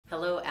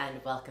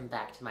and welcome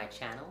back to my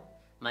channel.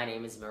 My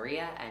name is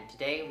Maria and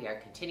today we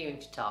are continuing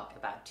to talk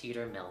about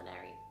Tudor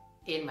millinery.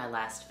 In my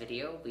last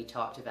video we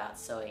talked about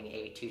sewing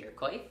a Tudor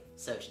coif,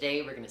 so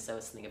today we're going to sew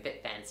something a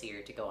bit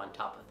fancier to go on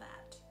top of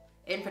that.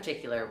 In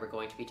particular, we're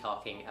going to be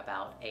talking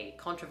about a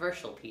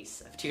controversial piece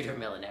of Tudor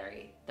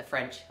millinery, the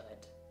French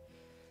hood.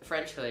 The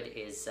French hood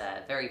is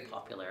very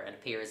popular and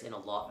appears in a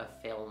lot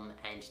of film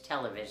and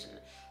television.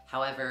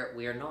 However,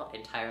 we are not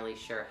entirely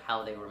sure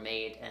how they were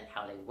made and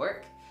how they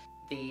work.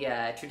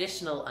 The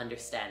traditional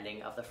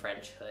understanding of the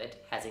French hood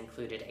has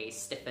included a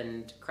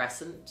stiffened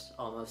crescent,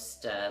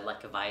 almost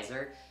like a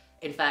visor.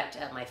 In fact,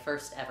 at my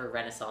first ever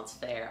Renaissance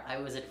fair,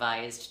 I was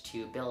advised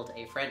to build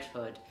a French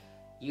hood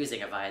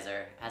using a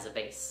visor as a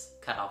base,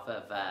 cut off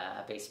of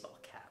a baseball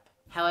cap.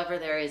 However,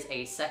 there is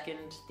a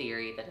second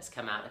theory that has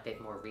come out a bit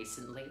more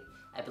recently.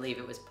 I believe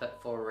it was put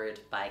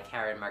forward by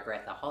Karen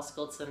Margrethe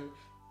Hoskildsen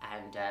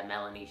and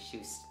Melanie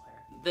Schuster.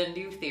 The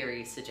new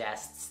theory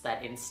suggests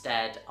that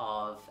instead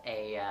of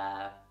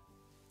a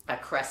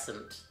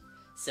crescent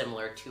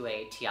similar to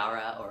a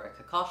tiara or a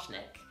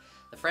kokoshnik,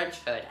 the French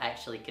hood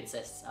actually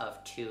consists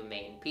of two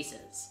main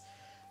pieces.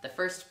 The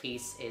first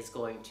piece is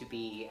going to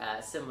be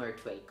similar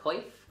to a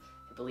coif.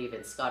 I believe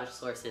in Scottish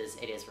sources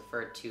it is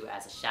referred to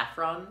as a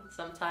chaperon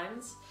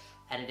sometimes,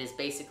 and it is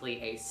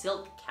basically a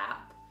silk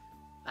cap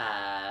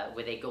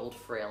with a gold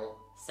frill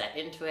set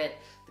into it.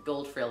 The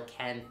gold frill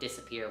can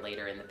disappear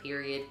later in the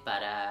period,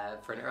 but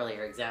for an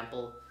earlier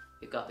example,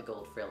 we've got the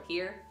gold frill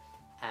here,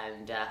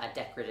 and a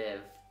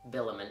decorative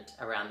billement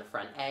around the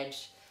front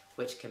edge,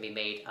 which can be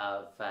made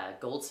of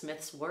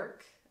goldsmith's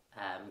work,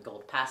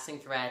 gold passing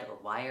thread or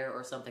wire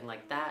or something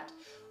like that,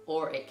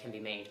 or it can be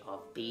made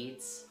of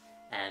beads.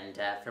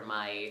 And for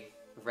my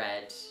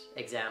red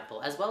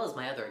example, as well as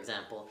my other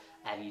example,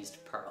 I've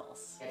used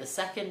pearls. The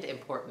second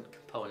important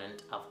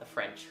component of the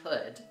French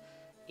hood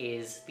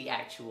is the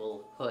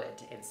actual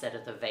hood instead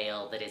of the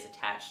veil that is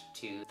attached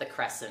to the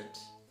crescent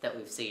that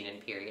we've seen in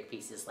period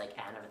pieces like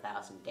Anne of a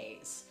Thousand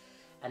Days.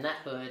 And that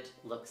hood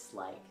looks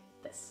like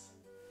this.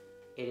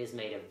 It is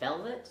made of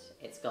velvet,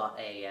 it's got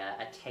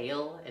a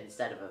tail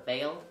instead of a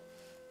veil,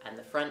 and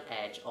the front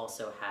edge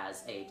also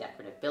has a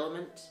decorative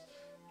billement.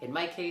 In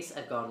my case,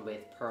 I've gone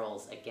with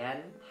pearls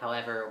again.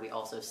 However, we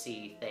also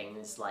see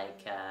things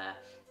like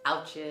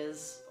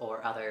ouches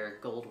or other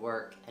gold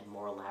work and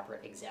more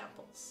elaborate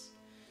examples.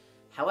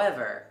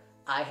 However,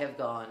 I have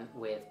gone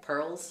with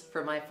pearls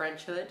for my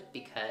French hood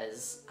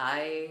because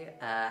I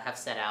have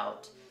set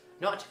out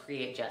not to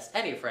create just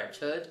any French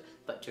hood,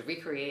 but to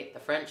recreate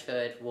the French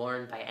hood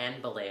worn by Anne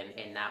Boleyn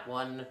in that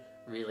one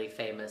really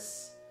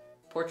famous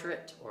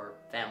portrait, or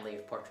family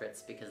of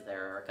portraits, because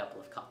there are a couple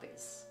of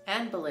copies.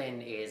 Anne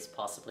Boleyn is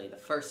possibly the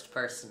first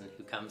person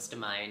who comes to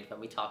mind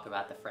when we talk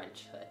about the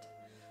French hood.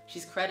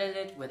 She's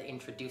credited with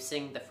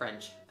introducing the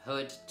French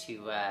hood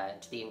to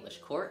the English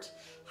court.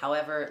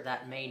 However,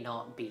 that may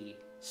not be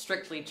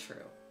strictly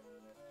true.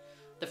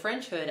 The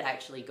French hood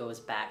actually goes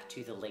back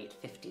to the late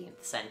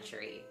 15th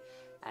century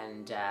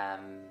and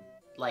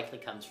likely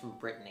comes from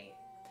Brittany.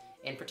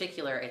 In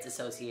particular, it's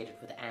associated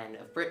with Anne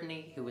of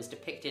Brittany, who was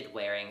depicted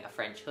wearing a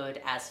French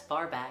hood as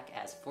far back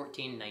as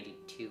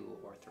 1492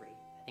 or 3.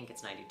 I think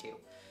it's 92,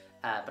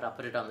 but I'll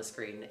put it on the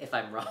screen if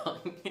I'm wrong.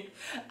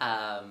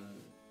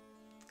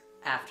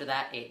 After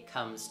that, it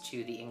comes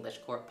to the English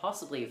court,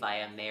 possibly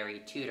via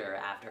Mary Tudor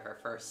after her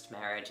first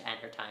marriage and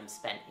her time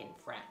spent in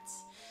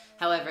France.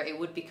 However, it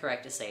would be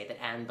correct to say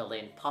that Anne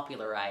Boleyn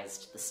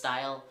popularized the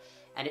style,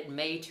 and it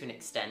may to an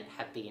extent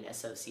have been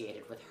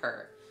associated with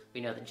her.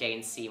 We know that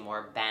Jane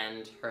Seymour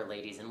banned her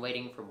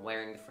ladies-in-waiting from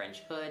wearing the French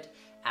hood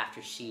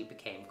after she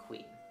became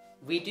queen.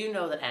 We do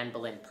know that Anne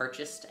Boleyn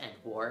purchased and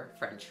wore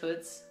French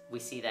hoods. We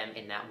see them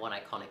in that one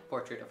iconic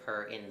portrait of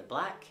her in the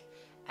black,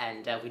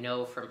 and we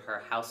know from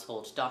her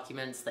household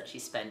documents that she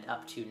spent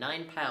up to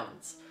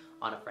 £9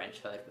 on a French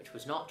hood, which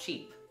was not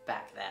cheap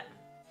back then.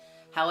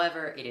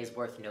 However, it is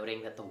worth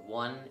noting that the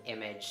one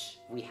image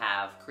we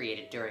have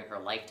created during her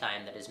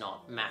lifetime that is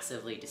not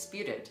massively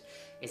disputed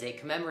is a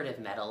commemorative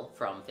medal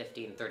from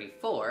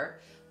 1534,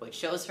 which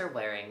shows her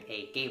wearing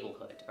a gable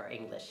hood, or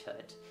English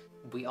hood.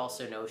 We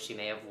also know she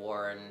may have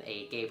worn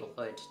a gable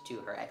hood to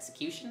her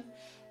execution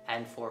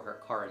and for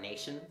her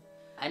coronation.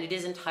 And it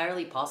is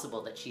entirely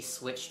possible that she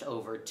switched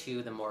over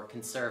to the more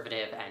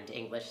conservative and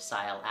English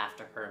style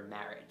after her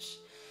marriage.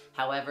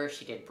 However,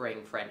 she did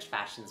bring French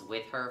fashions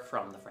with her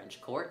from the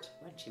French court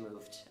when she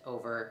moved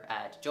over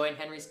to join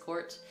Henry's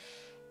court,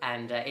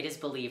 and it is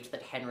believed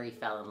that Henry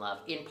fell in love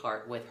in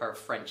part with her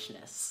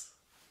Frenchness.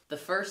 The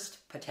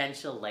first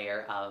potential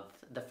layer of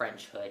the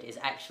French hood is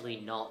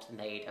actually not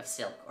made of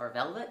silk or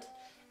velvet.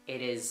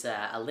 It is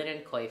a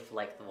linen coif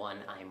like the one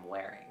I'm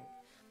wearing.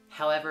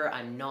 However,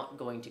 I'm not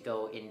going to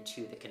go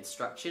into the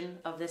construction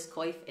of this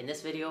coif in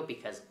this video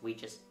because we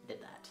just did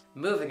that.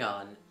 Moving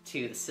on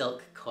to the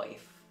silk coif.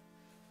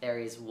 There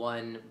is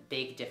one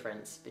big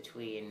difference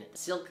between the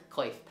silk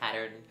coif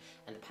pattern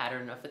and the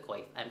pattern of the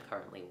coif I'm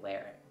currently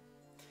wearing.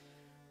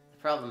 The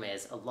problem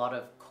is a lot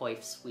of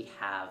coifs we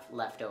have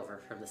left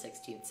over from the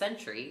 16th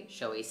century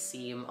show a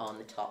seam on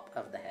the top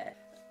of the head.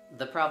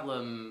 The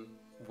problem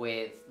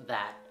with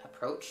that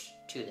approach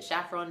to the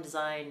chevron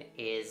design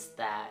is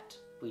that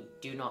we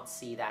do not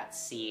see that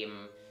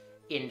seam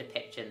in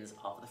depictions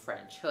of the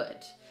French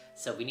hood.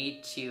 So we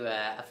need to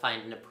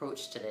find an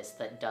approach to this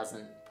that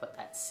doesn't put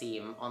that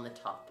seam on the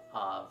top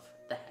of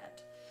the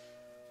head.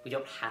 We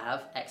don't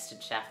have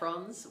extant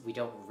chevrons, we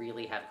don't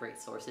really have great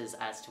sources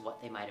as to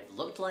what they might have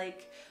looked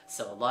like,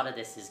 so a lot of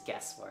this is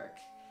guesswork.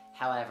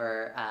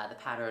 However, the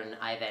pattern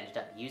I've ended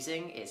up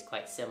using is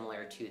quite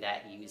similar to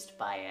that used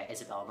by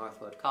Isabel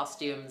Northwood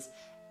Costumes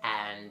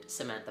and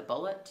Samantha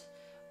Bullitt,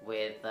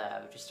 with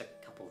just a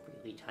couple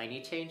really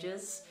tiny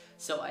changes.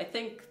 So I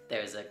think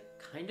there's a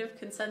kind of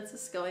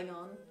consensus going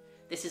on.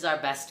 This is our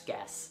best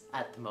guess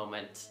at the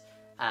moment,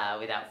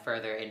 without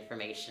further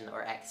information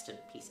or extant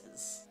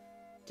pieces.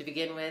 To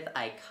begin with,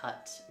 I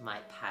cut my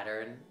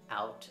pattern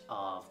out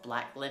of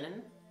black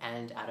linen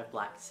and out of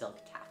black silk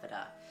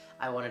taffeta.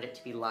 I wanted it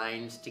to be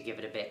lined to give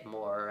it a bit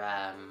more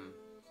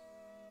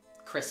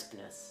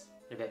crispness,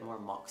 a bit more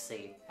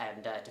moxie,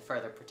 and to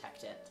further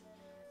protect it,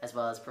 as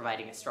well as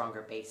providing a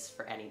stronger base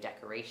for any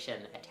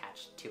decoration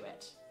attached to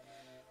it.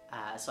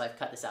 So I've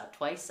cut this out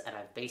twice, and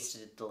I've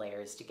basted the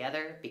layers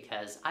together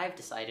because I've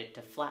decided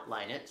to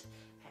flatline it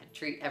and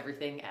treat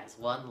everything as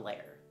one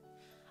layer.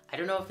 I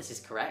don't know if this is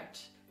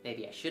correct.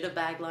 Maybe I should have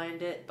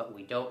baglined it, but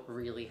we don't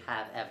really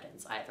have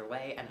evidence either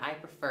way, and I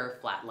prefer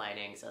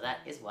flatlining, so that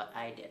is what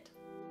I did.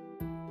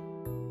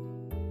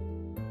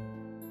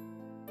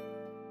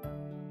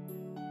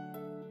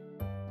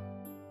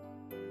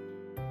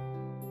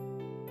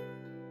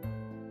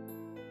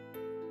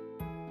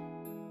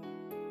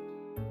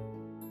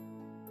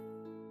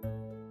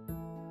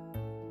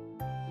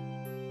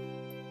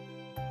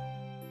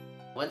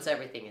 Once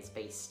everything is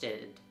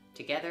basted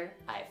together,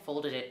 I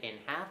folded it in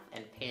half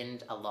and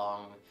pinned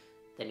along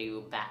the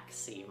new back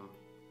seam,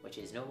 which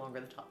is no longer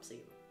the top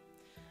seam.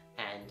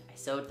 And I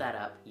sewed that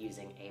up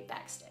using a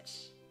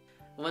backstitch.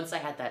 Once I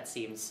had that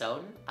seam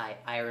sewn, I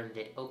ironed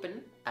it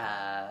open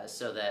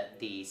so that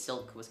the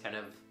silk was kind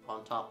of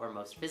on top or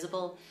most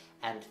visible,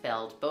 and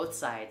felled both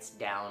sides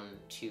down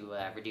to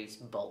reduce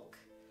bulk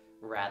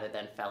rather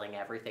than felling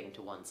everything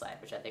to one side,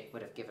 which I think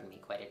would have given me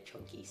quite a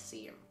chunky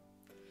seam.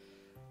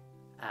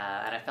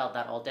 And I felled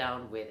that all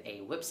down with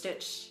a whip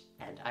stitch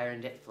and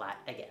ironed it flat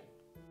again.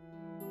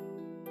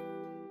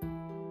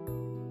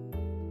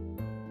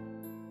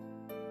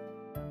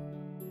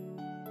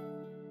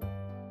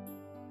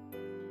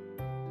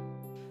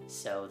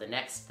 So the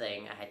next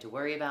thing I had to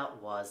worry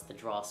about was the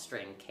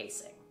drawstring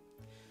casing.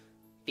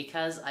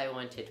 Because I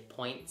wanted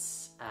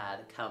points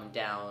that come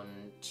down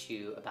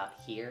to about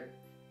here,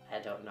 I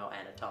don't know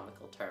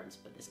anatomical terms,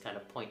 but this kind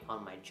of point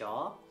on my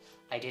jaw,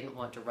 I didn't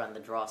want to run the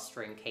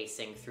drawstring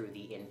casing through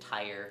the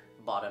entire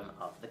bottom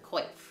of the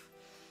coif.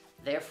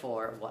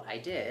 Therefore, what I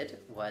did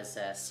was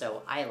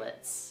sew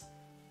eyelets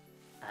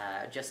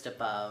just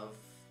above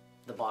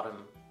the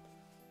bottom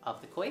of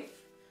the coif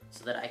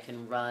so that I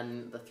can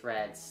run the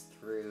threads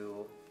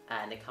through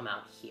and they come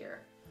out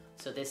here.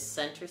 So this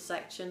center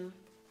section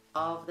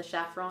of the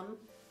chevron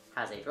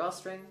has a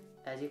drawstring,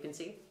 as you can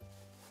see,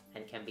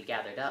 and can be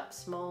gathered up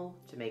small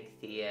to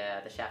make the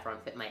chevron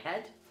fit my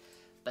head.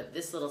 But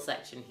this little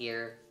section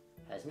here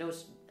has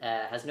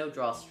no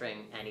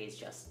drawstring and is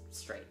just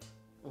straight.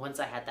 Once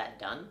I had that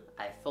done,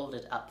 I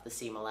folded up the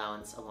seam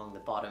allowance along the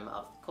bottom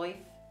of the coif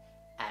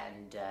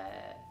and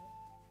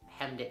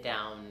hemmed it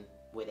down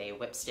with a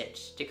whip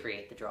stitch to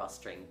create the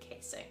drawstring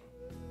casing.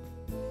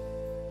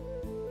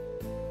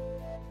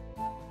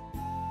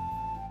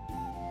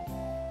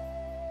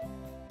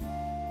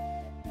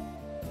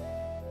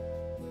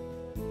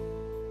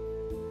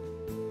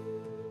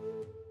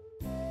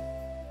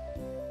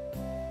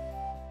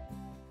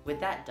 With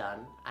that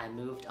done, I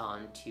moved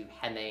on to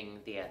hemming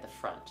the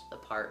front, the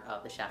part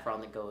of the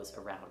chevron that goes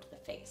around the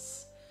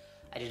face.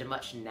 I did a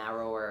much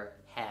narrower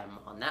hem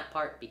on that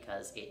part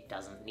because it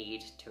doesn't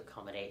need to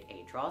accommodate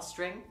a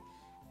drawstring,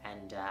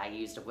 and I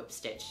used a whip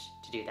stitch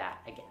to do that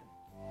again.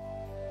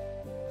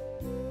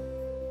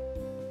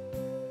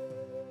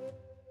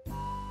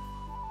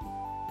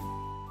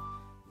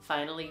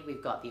 Finally,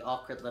 we've got the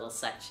awkward little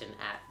section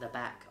at the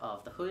back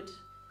of the hood.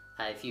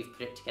 If you've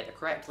put it together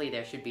correctly,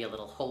 there should be a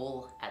little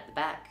hole at the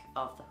back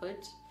of the hood,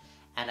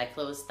 and I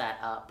closed that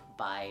up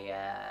by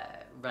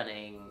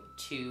running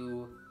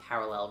 2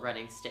 parallel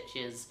running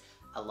stitches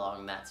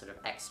along that sort of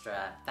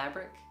extra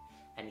fabric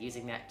and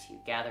using that to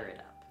gather it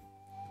up.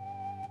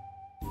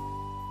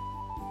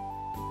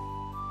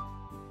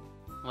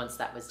 Once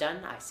that was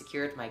done, I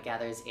secured my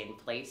gathers in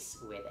place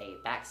with a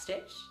back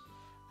stitch.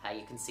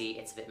 You can see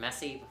it's a bit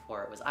messy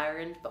before it was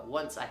ironed, but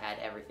once I had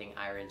everything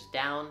ironed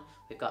down,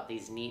 we've got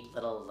these neat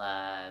little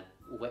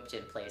whipped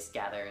in place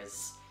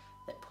gathers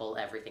that pull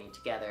everything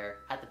together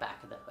at the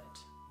back of the hood.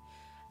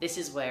 This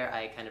is where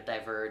I kind of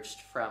diverged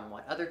from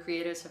what other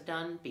creators have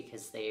done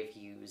because they've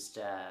used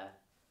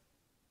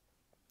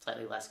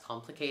slightly less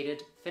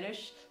complicated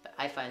finish, but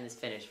I find this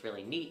finish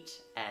really neat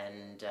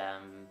and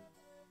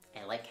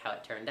I like how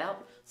it turned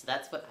out, so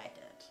that's what I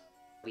did.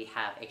 We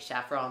have a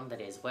chiffon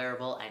that is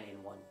wearable and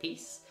in one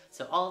piece,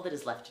 so all that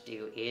is left to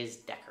do is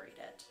decorate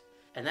it.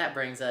 And that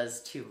brings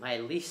us to my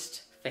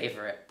least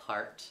favorite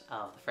part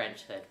of the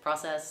French hood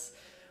process,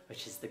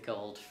 which is the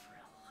gold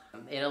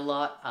frill. In a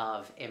lot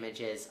of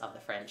images of the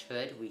French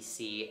hood, we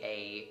see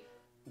a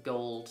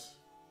gold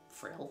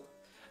frill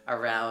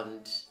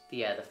around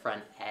the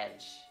front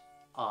edge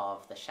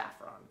of the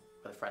chiffon,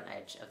 or the front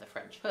edge of the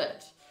French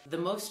hood. The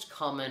most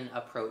common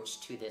approach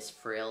to this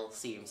frill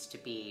seems to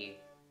be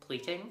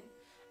pleating,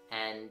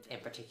 and in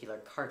particular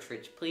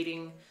cartridge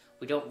pleating.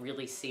 We don't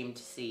really seem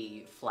to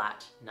see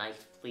flat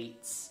knife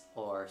pleats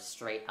or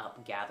straight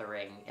up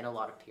gathering in a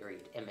lot of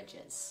period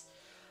images.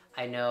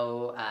 I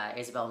know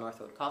Isabel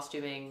Northwood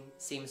Costuming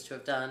seems to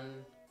have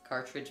done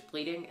cartridge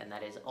pleating, and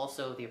that is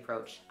also the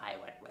approach I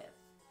went with.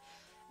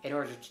 In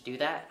order to do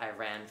that, I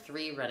ran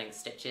 3 running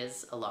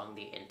stitches along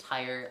the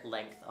entire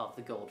length of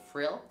the gold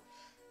frill.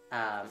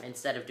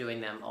 Instead of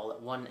doing them all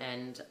at one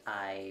end,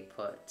 I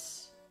put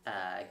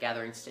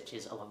gathering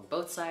stitches along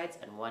both sides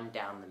and one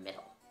down the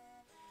middle.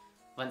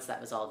 Once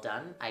that was all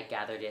done, I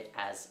gathered it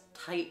as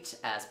tight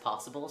as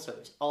possible so it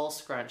was all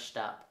scrunched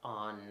up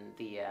on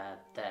the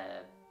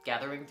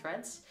gathering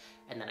threads,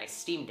 and then I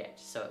steamed it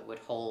so it would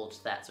hold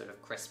that sort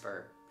of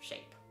crisper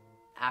shape.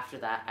 After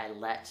that, I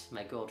let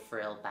my gold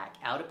frill back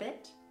out a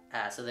bit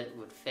so that it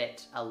would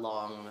fit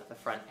along the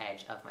front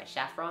edge of my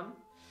chiffon,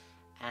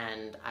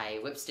 and I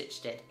whip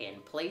stitched it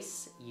in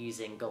place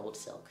using gold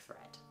silk thread.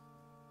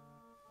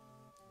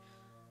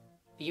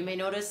 You may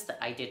notice that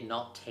I did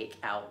not take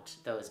out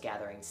those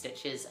gathering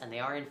stitches, and they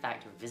are in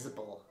fact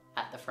visible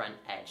at the front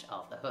edge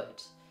of the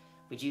hood.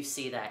 We do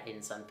see that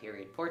in some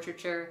period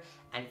portraiture,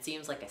 and it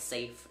seems like a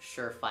safe,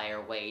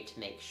 surefire way to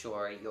make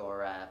sure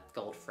your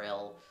gold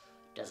frill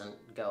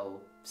doesn't go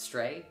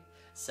stray.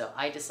 So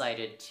I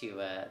decided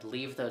to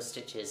leave those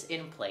stitches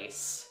in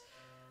place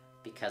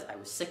because I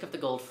was sick of the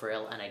gold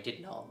frill and I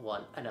did not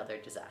want another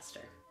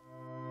disaster.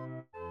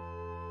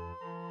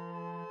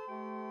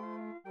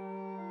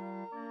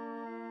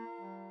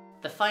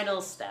 The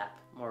final step,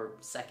 or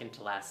second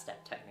to last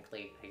step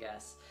technically, I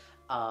guess,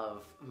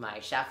 of my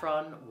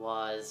chiffon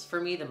was, for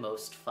me, the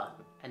most fun,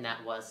 and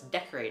that was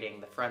decorating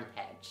the front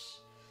edge.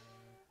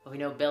 We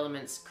know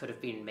billements could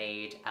have been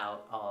made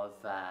out of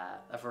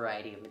a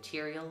variety of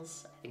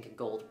materials. I think a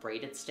gold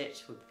braided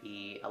stitch would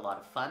be a lot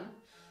of fun.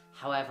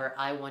 However,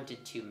 I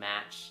wanted to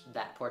match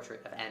that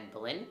portrait of Anne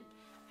Boleyn,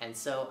 and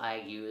so I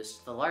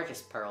used the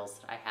largest pearls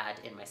that I had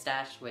in my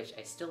stash, which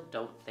I still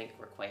don't think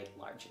were quite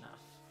large enough.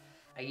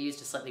 I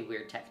used a slightly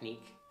weird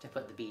technique to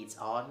put the beads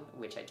on,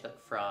 which I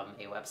took from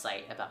a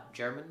website about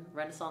German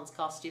Renaissance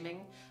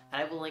costuming,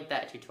 and I will link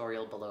that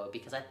tutorial below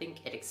because I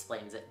think it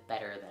explains it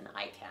better than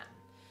I can.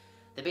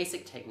 The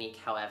basic technique,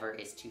 however,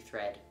 is to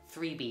thread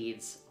 3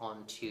 beads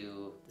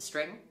onto the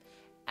string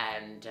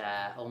and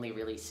only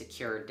really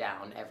secure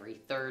down every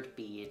 3rd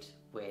bead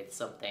with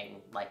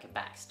something like a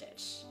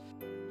backstitch.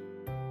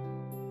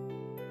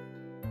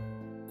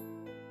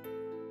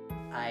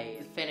 I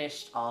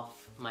finished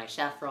off my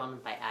chiffon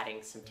by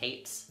adding some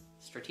tapes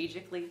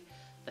strategically.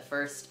 The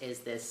first is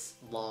this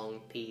long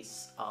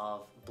piece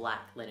of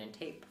black linen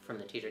tape from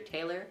the Tudor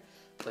Tailor,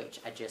 which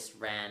I just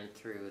ran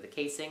through the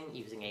casing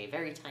using a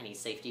very tiny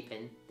safety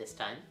pin this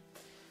time.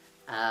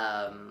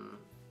 And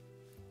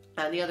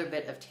the other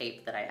bit of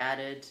tape that I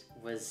added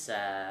was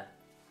a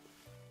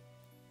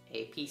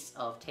piece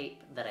of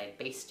tape that I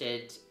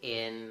basted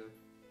in,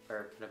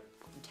 or kind of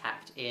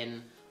tacked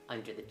in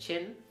under the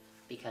chin,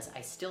 because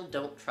I still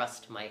don't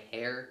trust my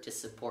hair to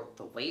support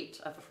the weight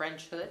of a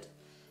French hood.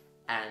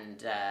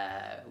 And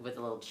with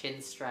a little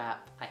chin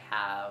strap, I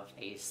have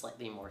a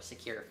slightly more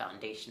secure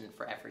foundation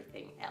for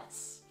everything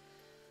else.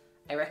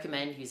 I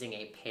recommend using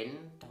a pin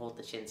to hold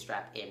the chin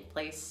strap in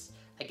place.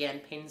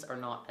 Again, pins are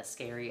not as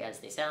scary as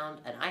they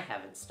sound, and I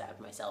haven't stabbed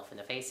myself in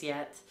the face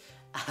yet.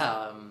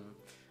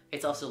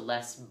 It's also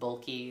less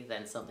bulky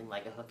than something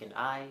like a hook and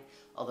eye,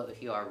 although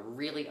if you are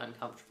really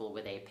uncomfortable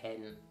with a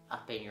pin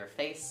up in your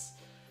face,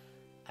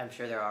 I'm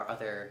sure there are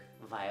other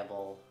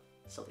viable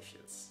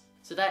solutions.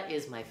 So that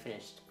is my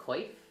finished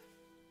coif.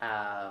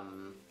 I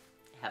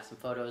have some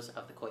photos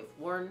of the coif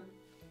worn.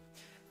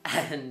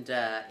 And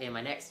in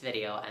my next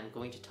video, I'm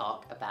going to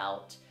talk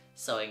about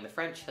sewing the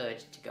French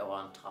hood to go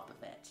on top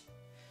of it.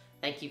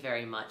 Thank you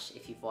very much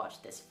if you've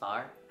watched this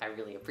far. I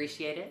really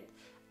appreciate it.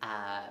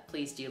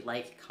 Please do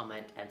like,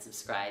 comment, and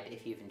subscribe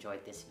if you've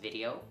enjoyed this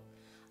video.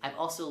 I've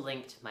also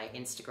linked my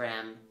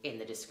Instagram in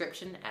the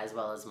description, as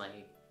well as my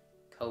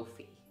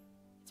Ko-fi.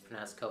 It's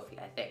pronounced Ko-fi,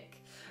 I think.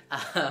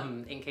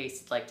 In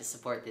case you'd like to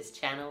support this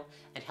channel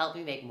and help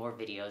me make more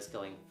videos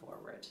going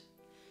forward.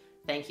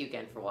 Thank you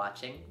again for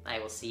watching. I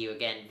will see you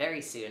again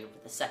very soon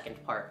with the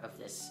second part of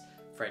this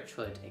French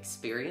hood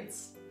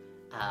experience.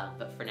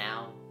 But for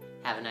now,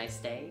 have a nice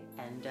day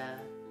and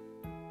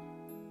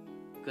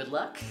good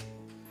luck.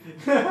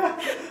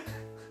 I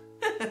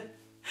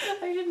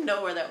didn't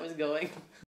know where that was going.